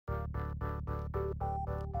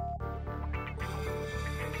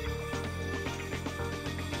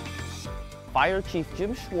Fire Chief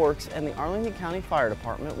Jim Schwartz and the Arlington County Fire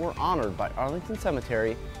Department were honored by Arlington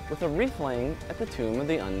Cemetery with a wreath laying at the tomb of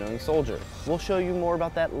the unknown soldier. We'll show you more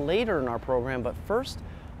about that later in our program, but first,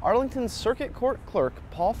 Arlington's Circuit Court Clerk,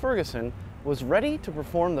 Paul Ferguson, was ready to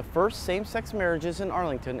perform the first same-sex marriages in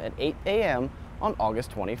Arlington at 8 a.m. on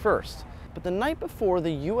August 21st. But the night before,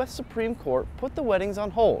 the U.S. Supreme Court put the weddings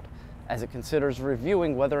on hold as it considers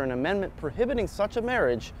reviewing whether an amendment prohibiting such a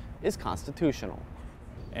marriage is constitutional.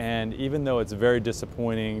 And even though it's very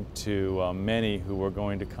disappointing to many who are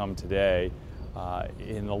going to come today,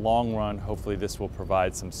 in the long run, hopefully this will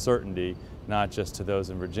provide some certainty, not just to those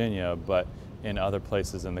in Virginia, but in other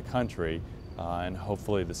places in the country. And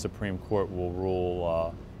hopefully the Supreme Court will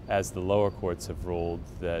rule, as the lower courts have ruled,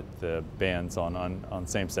 that the bans on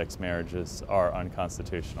same-sex marriages are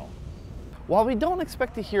unconstitutional. While we don't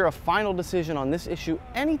expect to hear a final decision on this issue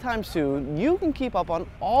anytime soon, you can keep up on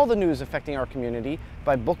all the news affecting our community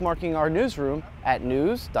by bookmarking our newsroom at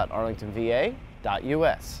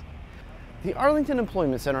news.arlingtonva.us. The Arlington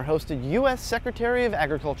Employment Center hosted U.S. Secretary of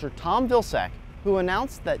Agriculture Tom Vilsack, who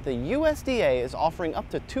announced that the USDA is offering up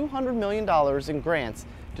to $200 million in grants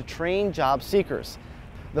to train job seekers.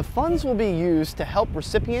 The funds will be used to help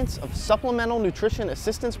recipients of Supplemental Nutrition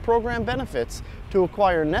Assistance Program benefits to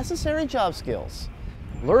acquire necessary job skills.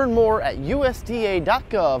 Learn more at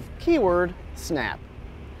usda.gov, keyword SNAP.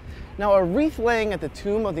 Now, a wreath laying at the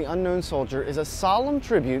tomb of the unknown soldier is a solemn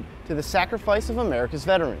tribute to the sacrifice of America's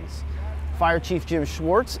veterans. Fire Chief Jim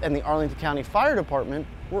Schwartz and the Arlington County Fire Department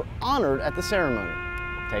were honored at the ceremony.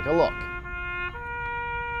 Take a look.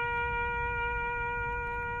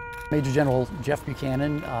 Major General Jeff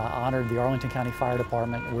Buchanan honored the Arlington County Fire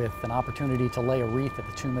Department with an opportunity to lay a wreath at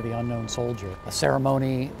the tomb of the unknown soldier. A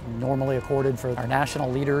ceremony normally accorded for our national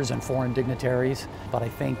leaders and foreign dignitaries, but I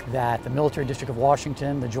think that the Military District of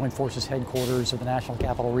Washington, the Joint Forces headquarters of the National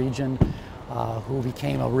Capital Region, who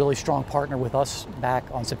became a really strong partner with us back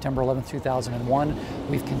on September 11, 2001.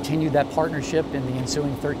 We've continued that partnership in the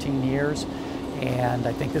ensuing 13 years, and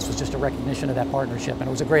I think this was just a recognition of that partnership, and it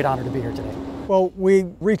was a great honor to be here today. Well, we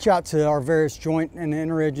reach out to our various joint and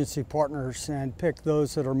interagency partners and pick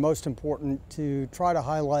those that are most important to try to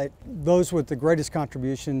highlight those with the greatest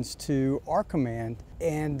contributions to our command,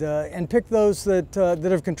 and pick those that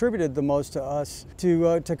have contributed the most to us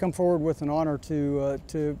to come forward with an honor to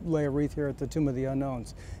lay a wreath here at the Tomb of the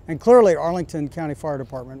Unknowns. And clearly, Arlington County Fire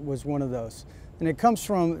Department was one of those. And it comes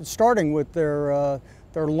from starting with their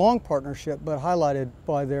long partnership, but highlighted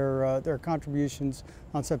by their contributions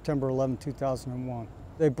on September 11, 2001.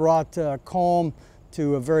 They brought calm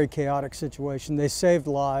to a very chaotic situation. They saved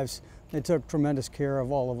lives. They took tremendous care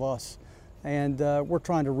of all of us. And we're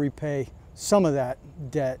trying to repay some of that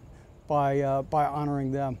debt by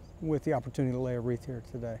honoring them with the opportunity to lay a wreath here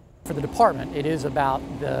today. For the department, it is about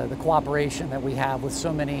the cooperation that we have with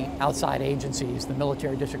so many outside agencies, the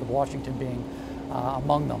Military District of Washington being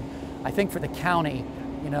among them. I think for the county,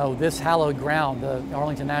 you know, this hallowed ground, the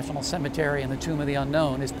Arlington National Cemetery and the Tomb of the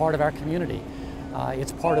Unknown, is part of our community.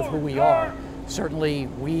 It's part of who we are. Certainly,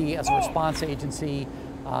 we as a response agency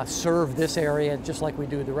serve this area just like we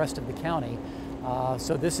do the rest of the county.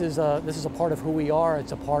 So this is a part of who we are.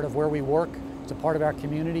 It's a part of where we work. It's a part of our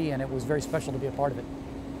community, and it was very special to be a part of it.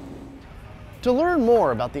 To learn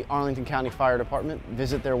more about the Arlington County Fire Department,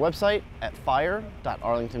 visit their website at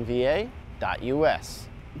fire.arlingtonva.us.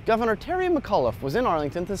 Governor Terry McAuliffe was in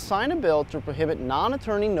Arlington to sign a bill to prohibit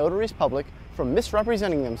non-attorney notaries public from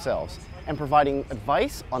misrepresenting themselves and providing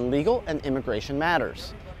advice on legal and immigration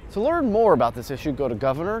matters. To learn more about this issue, go to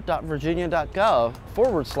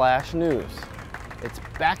governor.virginia.gov/news. It's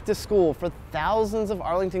back to school for thousands of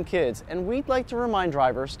Arlington kids, and we'd like to remind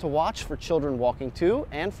drivers to watch for children walking to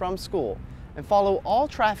and from school and follow all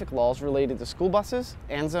traffic laws related to school buses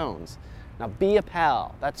and zones. Now, be a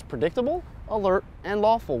pal. That's predictable, alert, and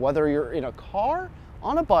lawful, whether you're in a car,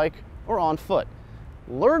 on a bike, or on foot.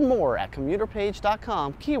 Learn more at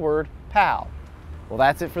commuterpage.com, keyword PAL. Well,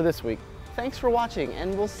 that's it for this week. Thanks for watching,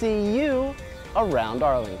 and we'll see you around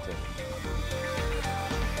Arlington.